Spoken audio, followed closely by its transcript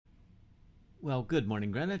Well, good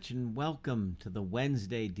morning, Greenwich, and welcome to the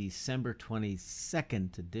Wednesday, December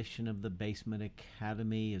 22nd edition of the Basement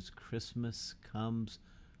Academy. As Christmas comes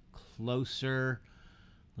closer,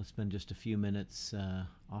 let's spend just a few minutes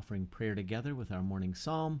offering prayer together with our morning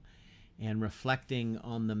psalm and reflecting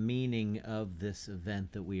on the meaning of this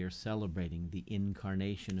event that we are celebrating, the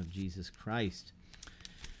Incarnation of Jesus Christ.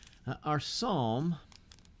 Our psalm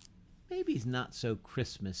maybe is not so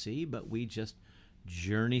Christmassy, but we just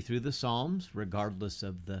journey through the Psalms, regardless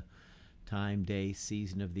of the time, day,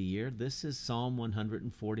 season of the year. This is Psalm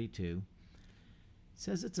 142. It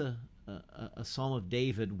says it's a psalm of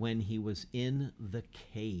David when he was in the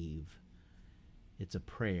cave. It's a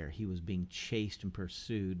prayer. He was being chased and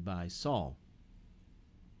pursued by Saul.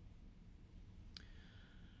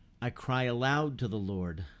 I cry aloud to the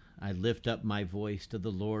Lord. I lift up my voice to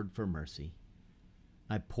the Lord for mercy.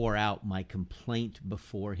 I pour out my complaint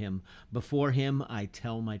before him. Before him I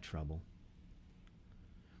tell my trouble.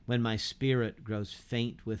 When my spirit grows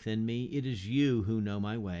faint within me, it is you who know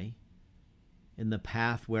my way. In the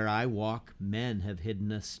path where I walk, men have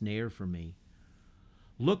hidden a snare for me.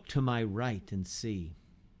 Look to my right and see.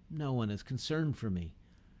 No one is concerned for me.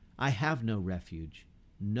 I have no refuge.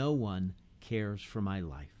 No one cares for my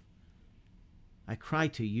life. I cry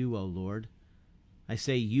to you, O Lord. I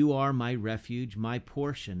say, you are my refuge, my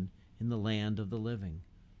portion in the land of the living.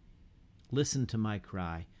 Listen to my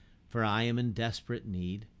cry, for I am in desperate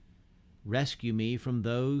need. Rescue me from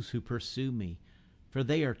those who pursue me, for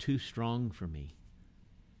they are too strong for me.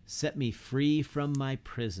 Set me free from my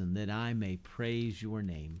prison, that I may praise your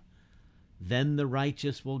name. Then the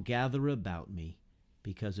righteous will gather about me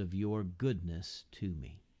because of your goodness to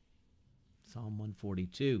me. Psalm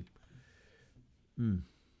 142.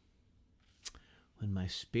 When my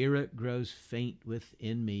spirit grows faint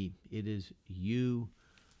within me, it is you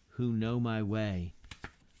who know my way.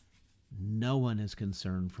 No one is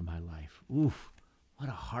concerned for my life. Oof, what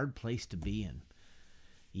a hard place to be in.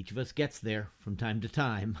 Each of us gets there from time to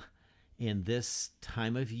time, and this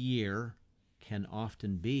time of year can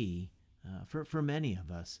often be, for many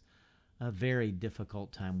of us, a very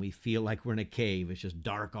difficult time. We feel like we're in a cave. It's just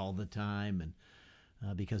dark all the time, and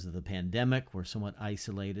because of the pandemic, we're somewhat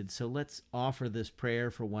isolated. So let's offer this prayer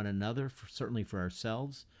for one another, certainly for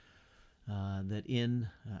ourselves, that in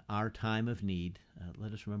our time of need,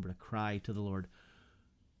 let us remember to cry to the Lord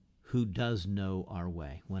who does know our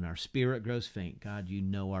way. When our spirit grows faint, God, you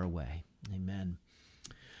know our way. Amen.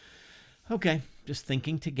 Okay, just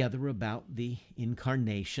thinking together about the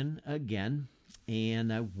Incarnation again,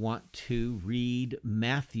 and I want to read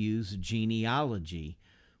Matthew's genealogy,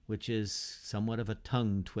 which is somewhat of a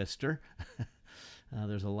tongue twister.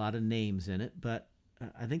 There's a lot of names in it, but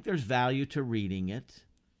I think there's value to reading it,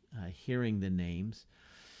 hearing the names.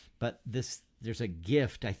 But there's a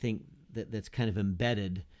gift, I think, that's kind of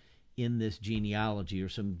embedded in this genealogy, or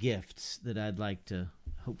some gifts that I'd like to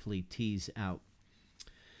hopefully tease out.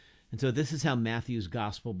 And so this is how Matthew's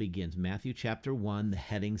gospel begins. Matthew chapter 1, the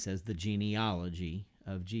heading says the genealogy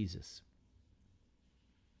of Jesus.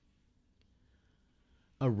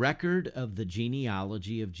 A record of the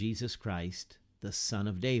genealogy of Jesus Christ, the son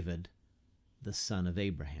of David, the son of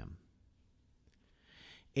Abraham.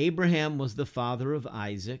 Abraham was the father of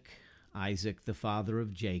Isaac, Isaac the father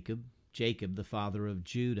of Jacob, Jacob the father of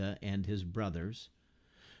Judah and his brothers,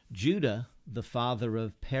 Judah the father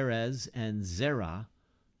of Perez and Zerah,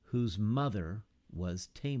 whose mother was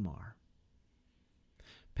Tamar.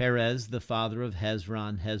 Perez the father of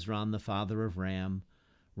Hezron, Hezron the father of Ram,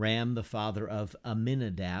 Ram the father of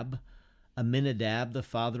Amminadab, Amminadab the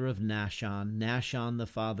father of Nahshon, Nahshon the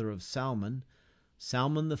father of Salmon,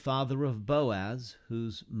 Salmon the father of Boaz,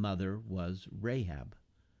 whose mother was Rahab,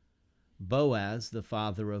 Boaz the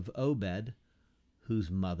father of Obed, whose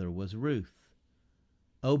mother was Ruth,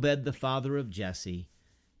 Obed the father of Jesse,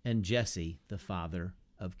 and Jesse the father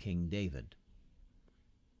of King David.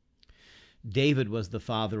 David was the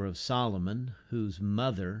father of Solomon, whose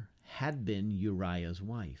mother had been Uriah's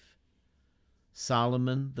wife.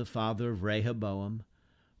 Solomon the father of Rehoboam,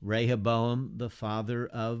 Rehoboam the father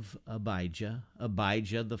of Abijah,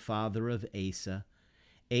 Abijah the father of Asa,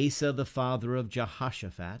 Asa the father of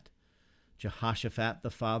Jehoshaphat, Jehoshaphat the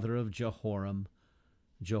father of Jehoram,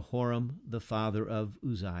 Jehoram the father of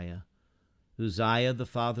Uzziah, Uzziah the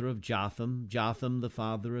father of Jotham, Jotham the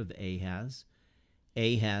father of Ahaz,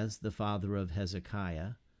 Ahaz the father of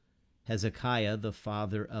Hezekiah, Hezekiah the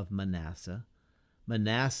father of Manasseh,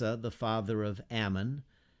 Manasseh the father of Ammon,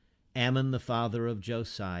 Ammon the father of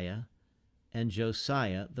Josiah, and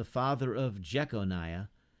Josiah the father of Jeconiah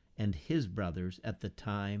and his brothers at the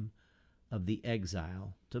time of the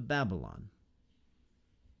exile to Babylon.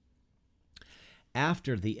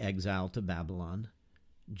 After the exile to Babylon,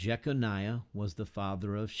 Jeconiah was the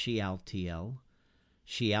father of Shealtiel,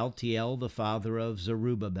 Shealtiel the father of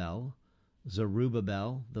Zerubbabel,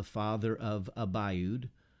 Zerubbabel the father of Abiud,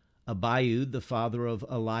 Abiud the father of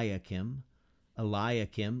Eliakim,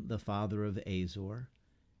 Eliakim the father of Azor,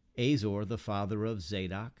 Azor the father of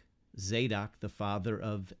Zadok, Zadok the father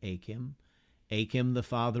of Achim, Achim the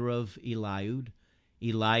father of Eliud,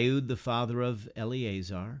 Eliud the father of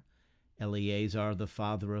Eleazar, Eleazar the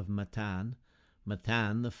father of Matan,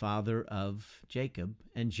 Matan the father of Jacob,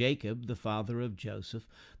 and Jacob the father of Joseph,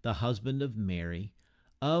 the husband of Mary,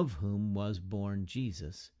 of whom was born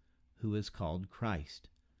Jesus, who is called Christ.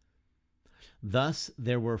 Thus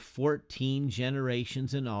there were 14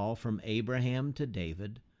 generations in all from Abraham to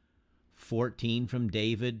David, 14 from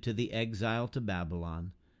David to the exile to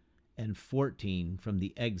Babylon, and 14 from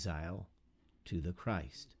the exile to the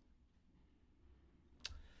Christ.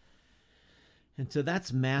 And so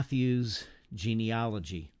that's Matthew's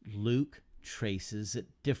genealogy. Luke traces it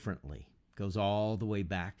differently, goes all the way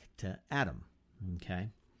back to Adam, okay?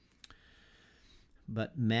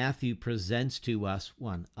 But Matthew presents to us,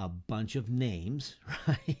 a bunch of names,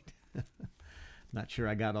 right? Not sure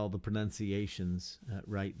I got all the pronunciations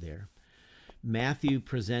right there. Matthew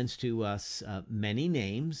presents to us many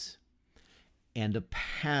names and a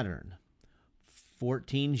pattern.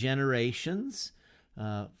 14 generations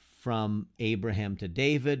from Abraham to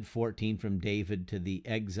David, 14 from David to the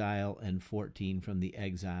exile, and 14 from the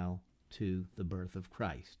exile to the birth of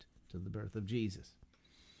Christ, to the birth of Jesus.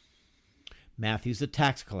 Matthew's a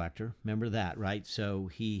tax collector. Remember that, right? So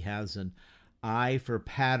he has an eye for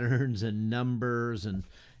patterns and numbers and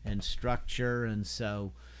structure. And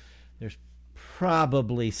so there's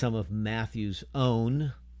probably some of Matthew's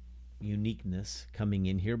own uniqueness coming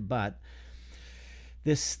in here. But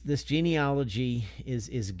this genealogy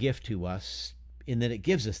is a gift to us in that it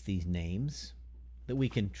gives us these names that we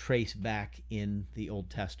can trace back in the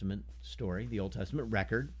Old Testament story, the Old Testament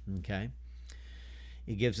record, okay?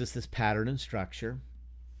 It gives us this pattern and structure.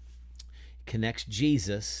 It connects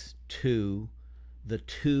Jesus to the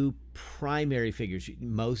two primary figures.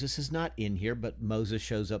 Moses is not in here, but Moses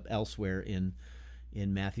shows up elsewhere in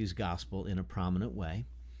Matthew's gospel in a prominent way.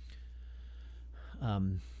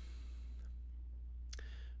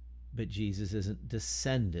 But Jesus isn't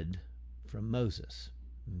descended from Moses,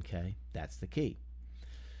 okay? That's the key.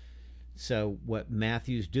 So what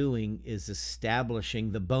Matthew's doing is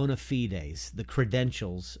establishing the bona fides, the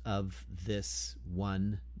credentials of this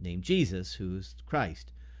one named Jesus, who is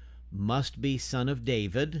Christ. Must be son of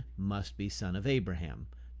David, must be son of Abraham.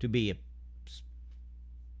 To be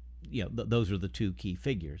those are the two key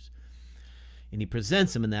figures. And he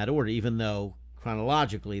presents them in that order, even though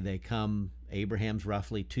chronologically they come, Abraham's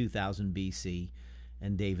roughly 2000 BC,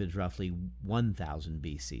 and David's roughly 1000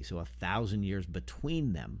 BC. So 1,000 years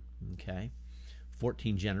between them, okay?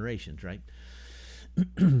 14 generations, right?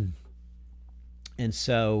 And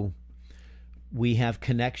so we have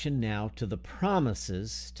connection now to the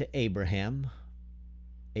promises to Abraham.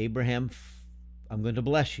 Abraham, I'm going to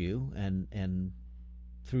bless you, and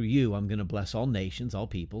through you I'm going to bless all nations, all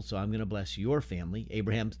people, so I'm going to bless your family.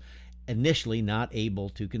 Abraham's initially not able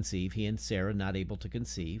to conceive. He and Sarah not able to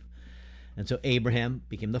conceive. And so Abraham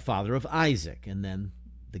became the father of Isaac, and then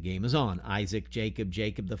the game is on. Isaac, Jacob,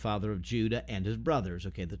 Jacob the father of Judah and his brothers,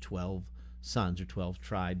 okay, the 12 sons or 12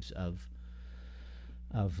 tribes of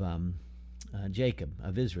Jacob,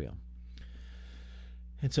 of Israel.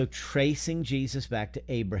 And so tracing Jesus back to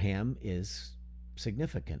Abraham is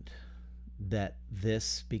significant, that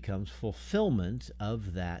this becomes fulfillment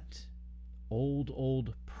of that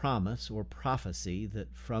old promise or prophecy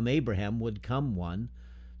that from Abraham would come one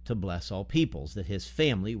to bless all peoples, that his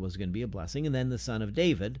family was going to be a blessing. And then the son of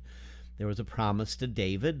David, there was a promise to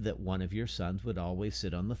David that one of your sons would always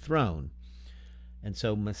sit on the throne. And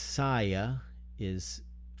so Messiah is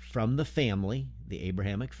from the family, the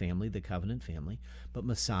Abrahamic family, the covenant family, but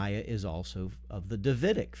Messiah is also of the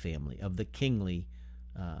Davidic family, of the kingly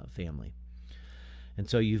family. And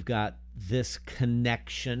so you've got this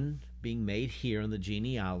connection being made here in the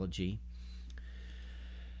genealogy.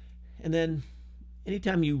 And then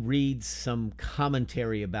anytime you read some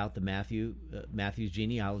commentary about the Matthew's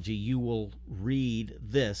genealogy, you will read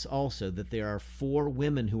this also, that there are 4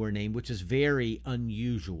 women who are named, which is very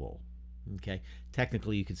unusual. Okay,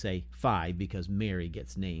 technically you could say 5 because Mary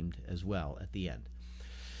gets named as well at the end.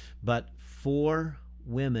 But 4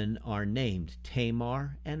 women are named: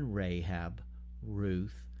 Tamar and Rahab,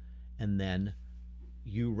 Ruth, and then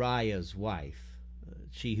Uriah's wife,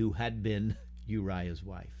 she who had been Uriah's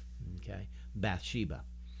wife, okay, Bathsheba.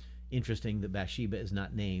 Interesting that Bathsheba is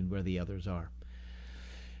not named where the others are.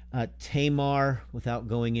 Tamar, without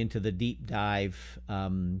going into the deep dive,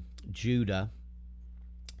 Judah,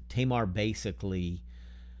 Tamar basically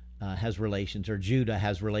has relations, or Judah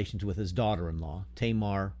has relations with his daughter-in-law.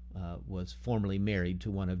 Tamar was formerly married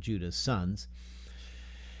to one of Judah's sons.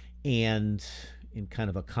 And in kind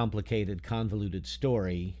of a complicated, convoluted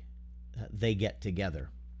story, they get together.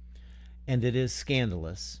 And it is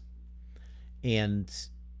scandalous. And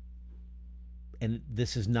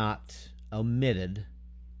this is not omitted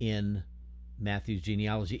in Matthew's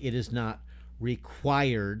genealogy. It is not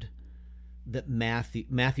required that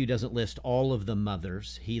Matthew doesn't list all of the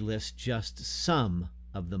mothers. He lists just some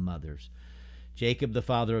of the mothers. Jacob, the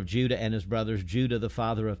father of Judah and his brothers, Judah, the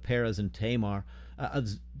father of Perez and Zerah,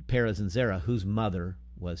 whose mother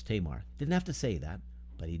was Tamar. Didn't have to say that,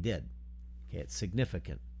 but he did. Okay, it's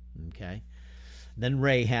significant. Okay. Then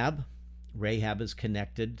Rahab. Rahab is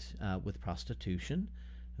connected with prostitution.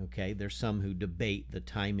 Okay, there's some who debate the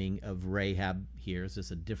timing of Rahab here. Is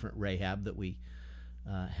this a different Rahab that we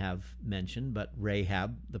have mentioned? But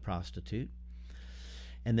Rahab, the prostitute.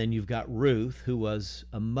 And then you've got Ruth, who was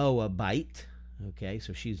a Moabite. Okay,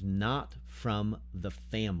 so she's not from the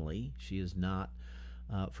family. She is not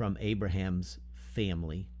from Abraham's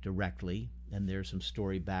family directly. And there's some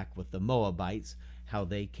story back with the Moabites, how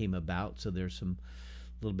they came about. So there's some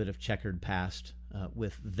little bit of checkered past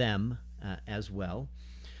with them as well.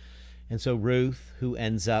 And so Ruth, who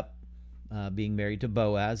ends up being married to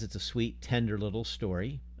Boaz, it's a sweet, tender little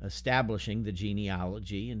story, establishing the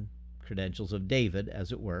genealogy and credentials of David,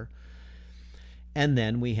 as it were. And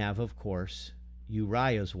then we have, of course,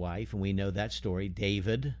 Uriah's wife, and we know that story.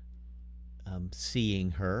 David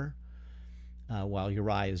seeing her while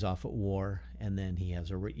Uriah is off at war, and then he has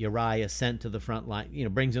Uriah sent to the front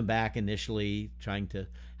line, brings him back initially, trying to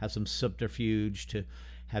have some subterfuge to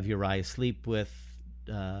have Uriah sleep with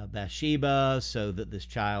Bathsheba so that this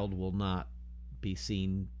child will not be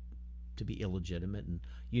seen to be illegitimate, and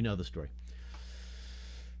you know the story.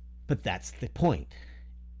 But that's the point.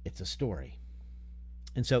 It's a story.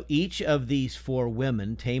 And so each of these four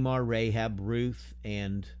women, Tamar, Rahab, Ruth,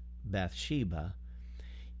 and Bathsheba,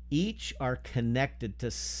 each are connected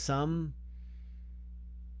to some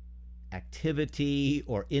activity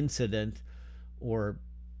or incident or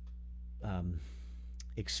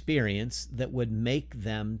experience that would make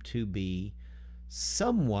them to be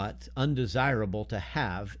somewhat undesirable to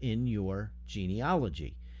have in your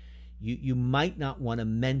genealogy. You might not want to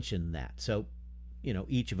mention that. So,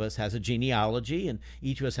 each of us has a genealogy, and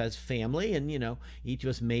each of us has family, and, each of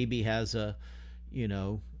us maybe has a,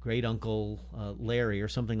 great uncle Larry or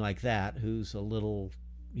something like that, who's a little,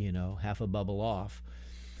 half a bubble off.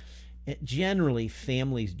 Generally,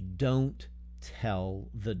 families don't tell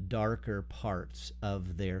the darker parts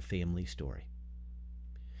of their family story.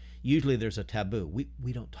 Usually there's a taboo.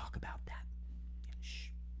 We don't talk about that. Shh.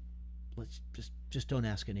 Let's just don't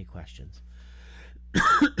ask any questions.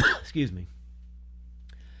 Excuse me.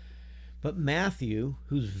 But Matthew,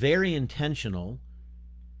 who's very intentional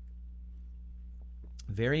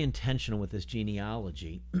with his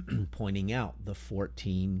genealogy, pointing out the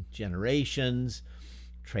 14 generations,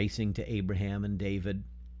 tracing to Abraham and David,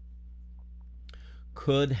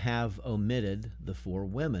 could have omitted the four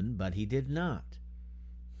women, but he did not.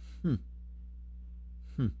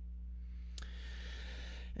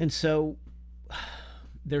 And so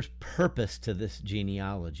there's purpose to this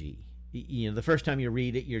genealogy. The first time you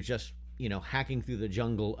read it, you're just, hacking through the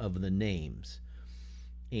jungle of the names.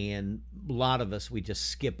 And a lot of us, we just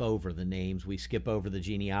skip over the names. We skip over the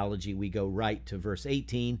genealogy. We go right to verse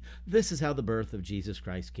 18. This is how the birth of Jesus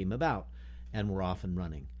Christ came about. And we're off and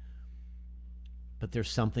running. But there's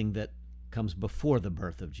something that comes before the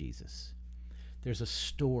birth of Jesus. There's a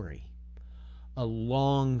story, a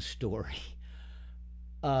long story,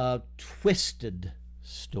 a twisted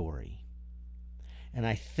story. And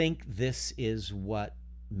I think this is what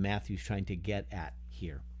Matthew's trying to get at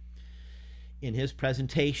here. In his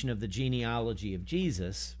presentation of the genealogy of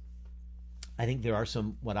Jesus, I think there are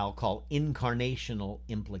some what I'll call incarnational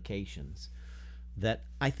implications that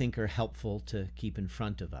I think are helpful to keep in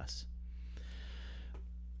front of us.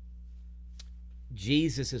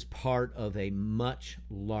 Jesus is part of a much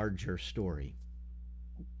larger story.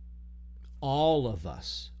 All of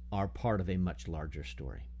us are part of a much larger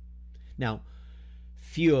story. Now,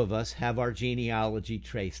 few of us have our genealogy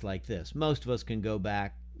traced like this. Most of us can go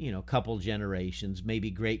back, a couple generations, maybe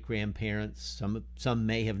great-grandparents. Some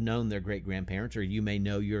may have known their great-grandparents, or you may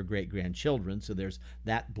know your great-grandchildren, so there's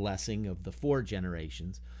that blessing of the 4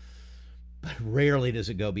 generations. But rarely does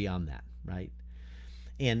it go beyond that, right?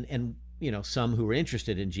 And some who are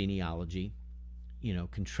interested in genealogy,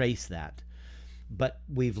 can trace that. but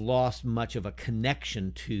we've lost much of a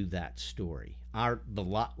connection to that story.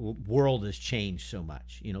 World has changed so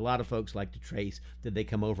much. A lot of folks like to trace, did they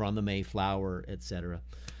come over on the Mayflower, etc.,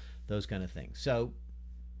 those kind of things. So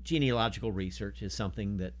genealogical research is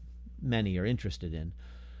something that many are interested in.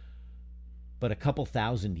 But a couple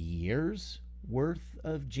thousand years worth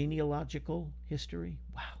of genealogical history?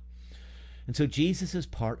 Wow. And so Jesus is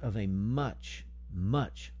part of a much,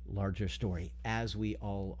 much larger story, as we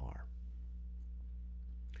all are.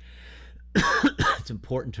 It's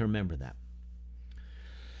important to remember that.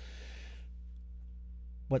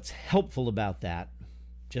 What's helpful about that,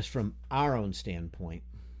 just from our own standpoint,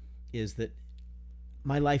 is that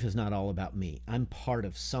my life is not all about me. I'm part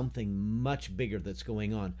of something much bigger that's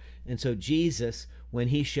going on. And so Jesus, when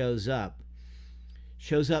he shows up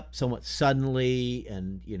somewhat suddenly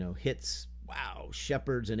and, hits,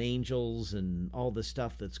 shepherds and angels and all the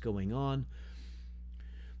stuff that's going on.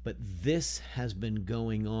 But this has been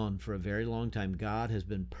going on for a very long time. God has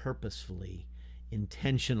been purposefully,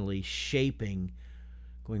 intentionally shaping,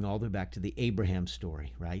 going all the way back to the Abraham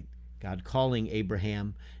story, right? God calling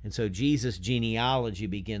Abraham. And so Jesus' genealogy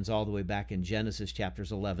begins all the way back in Genesis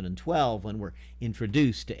chapters 11 and 12 when we're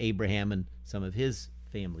introduced to Abraham and some of his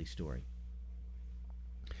family story.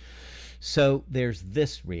 So there's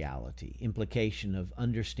this reality, implication of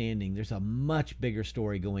understanding there's a much bigger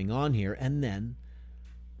story going on here, and then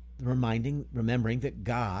remembering that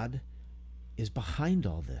God is behind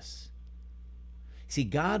all this. See,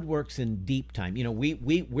 God works in deep time.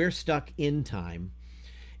 We're stuck in time,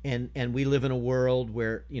 and we live in a world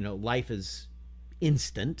where, life is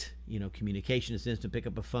instant. Communication is instant. Pick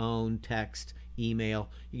up a phone, text,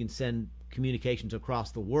 email. You can send communications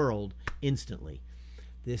across the world instantly.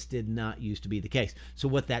 This did not used to be the case. So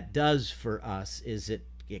what that does for us is it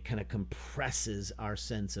kind of compresses our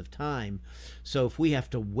sense of time. So if we have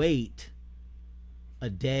to wait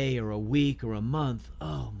a day or a week or a month,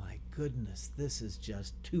 oh my goodness, this is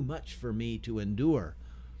just too much for me to endure.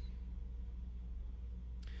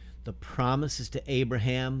 The promises to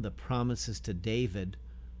Abraham, the promises to David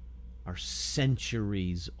are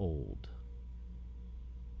centuries old.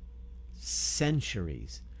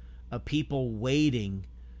 Centuries of people waiting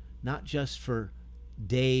not just for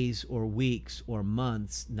days or weeks or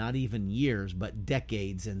months, not even years, but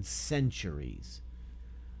decades and centuries.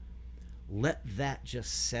 Let that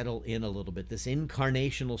just settle in a little bit. This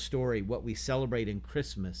incarnational story, what we celebrate in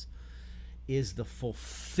Christmas, is the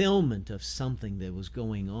fulfillment of something that was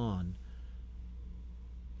going on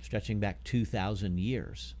stretching back 2,000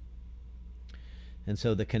 years. And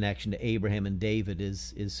so the connection to Abraham and David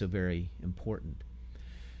is so very important.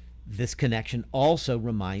 This connection also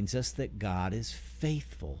reminds us that God is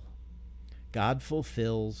faithful. God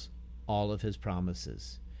fulfills all of his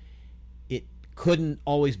promises. It couldn't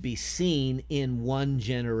always be seen in one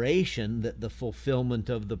generation that the fulfillment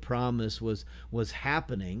of the promise was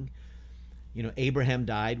happening. Abraham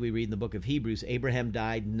died, we read in the book of Hebrews, Abraham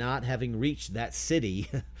died not having reached that city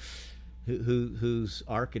whose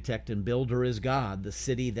architect and builder is God, the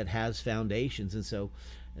city that has foundations. And so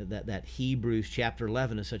that Hebrews chapter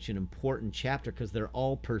 11 is such an important chapter because they're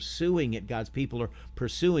all pursuing it. God's people are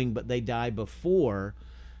pursuing, but they die before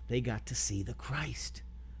they got to see the Christ.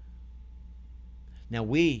 Now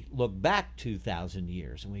we look back 2,000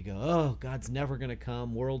 years and we go, oh, God's never going to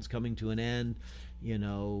come. World's coming to an end.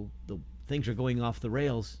 The things are going off the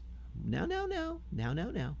rails. No.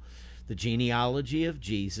 The genealogy of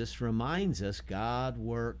Jesus reminds us God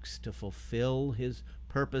works to fulfill his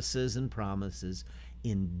purposes and promises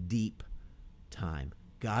in deep time.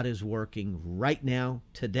 God is working right now,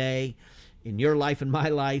 today, in your life and my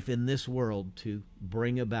life, in this world, to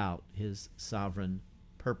bring about his sovereign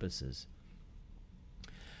purposes.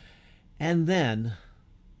 And then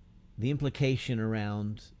the implication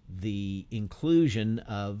around the inclusion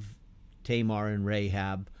of Tamar and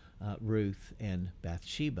Rahab, Ruth and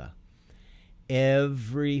Bathsheba.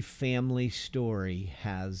 Every family story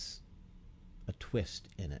has a twist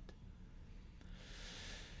in it.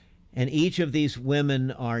 And each of these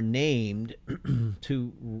women are named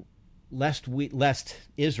to lest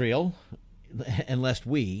Israel and lest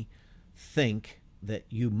we think that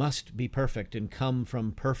you must be perfect and come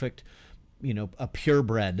from perfect, a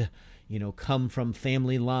purebred, come from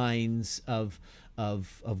family lines of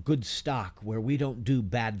good stock where we don't do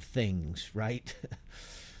bad things, right?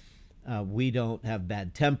 We don't have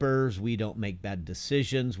bad tempers. We don't make bad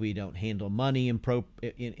decisions. We don't handle money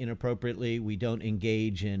inappropriately. We don't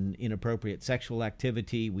engage in inappropriate sexual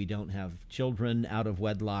activity. We don't have children out of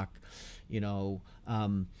wedlock.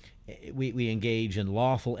 We engage in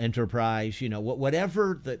lawful enterprise,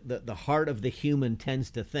 whatever the heart of the human tends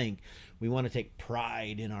to think. We want to take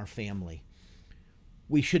pride in our family.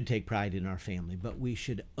 We should take pride in our family, but we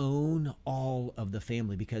should own all of the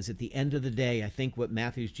family, because at the end of the day, I think what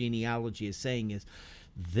Matthew's genealogy is saying is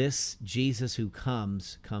this Jesus who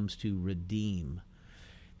comes to redeem.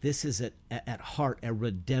 This is at heart a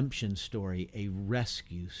redemption story, a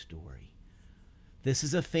rescue story. This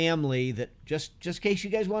is a family that, just in case you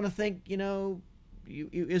guys want to think, you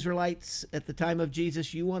Israelites at the time of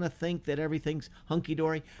Jesus, you want to think that everything's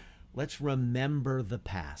hunky-dory. Let's remember the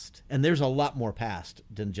past. And there's a lot more past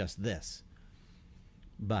than just this.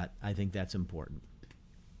 But I think that's important.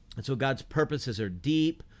 And so God's purposes are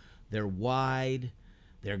deep, they're wide,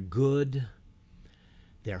 they're good,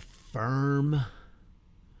 they're firm.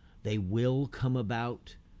 They will come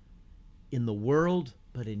about in the world,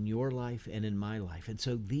 but in your life and in my life. And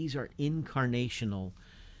so these are incarnational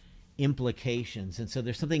implications. And so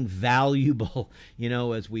there's something valuable,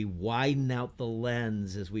 as we widen out the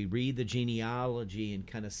lens, as we read the genealogy and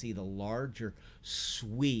kind of see the larger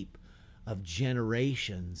sweep of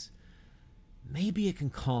generations. Maybe it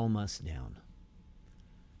can calm us down.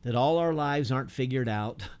 That all our lives aren't figured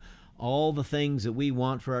out. All the things that we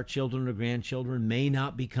want for our children or grandchildren may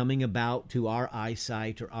not be coming about to our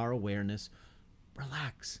eyesight or our awareness.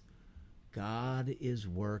 Relax. God is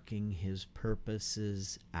working his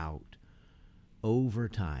purposes out over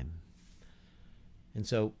time. And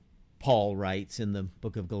so Paul writes in the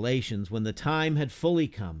book of Galatians, when the time had fully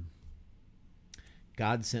come,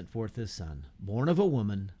 God sent forth his Son, born of a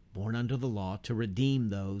woman, born under the law, to redeem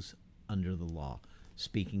those under the law.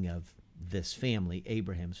 Speaking of this family,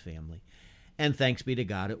 Abraham's family. And thanks be to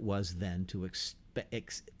God, it was then to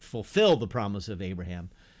fulfill the promise of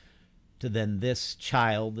Abraham, to then this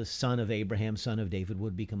child, the son of Abraham, son of David,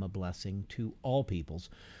 would become a blessing to all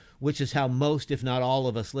peoples, which is how most, if not all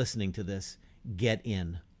of us listening to this, get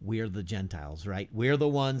in. We're the Gentiles, right? We're the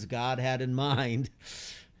ones God had in mind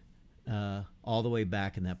all the way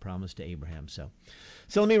back in that promise to Abraham. So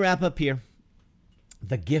let me wrap up here.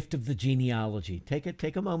 The gift of the genealogy.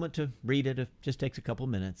 Take a moment to read it. It just takes a couple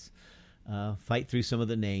minutes. Fight through some of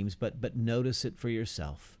the names, but notice it for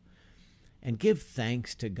yourself. And give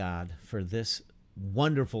thanks to God for this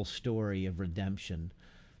wonderful story of redemption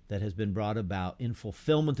that has been brought about in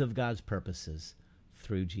fulfillment of God's purposes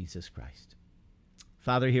through Jesus Christ.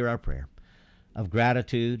 Father, hear our prayer of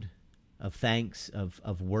gratitude, of thanks,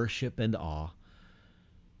 of worship and awe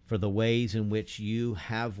for the ways in which you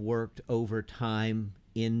have worked over time,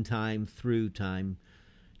 in time, through time,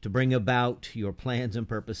 to bring about your plans and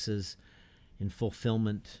purposes in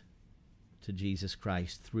fulfillment to Jesus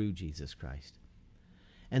Christ, through Jesus Christ.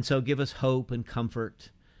 And so give us hope and comfort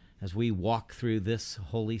as we walk through this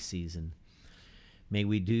holy season. May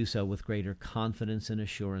we do so with greater confidence and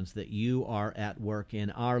assurance that you are at work in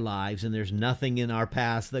our lives, and there's nothing in our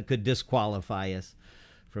past that could disqualify us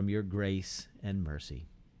from your grace and mercy.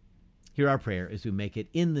 Hear our prayer as we make it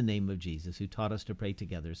in the name of Jesus, who taught us to pray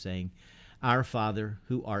together, saying, Our Father,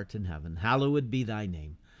 who art in heaven, hallowed be thy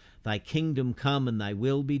name. Thy kingdom come, and thy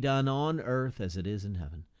will be done on earth as it is in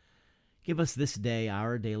heaven. Give us this day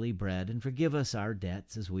our daily bread, and forgive us our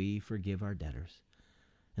debts as we forgive our debtors.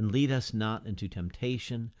 And lead us not into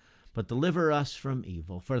temptation, but deliver us from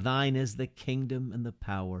evil. For thine is the kingdom and the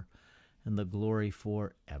power and the glory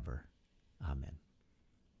forever. Amen.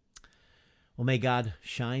 Well, may God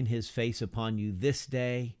shine his face upon you this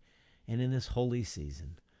day and in this holy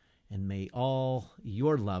season. And may all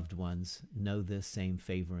your loved ones know this same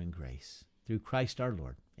favor and grace. Through Christ our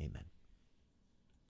Lord. Amen.